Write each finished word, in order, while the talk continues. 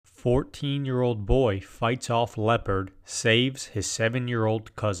14-year-old boy fights off leopard, saves his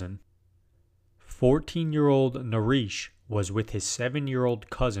 7-year-old cousin. 14-year-old Nareesh was with his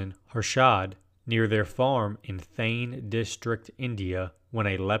 7-year-old cousin Harshad near their farm in Thane district, India, when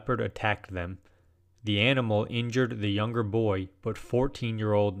a leopard attacked them. The animal injured the younger boy, but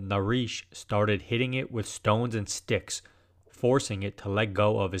 14-year-old Nareesh started hitting it with stones and sticks, forcing it to let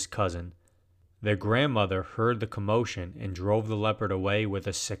go of his cousin. Their grandmother heard the commotion and drove the leopard away with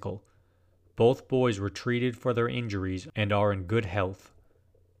a sickle. Both boys were treated for their injuries and are in good health.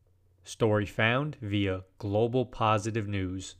 Story found via Global Positive News.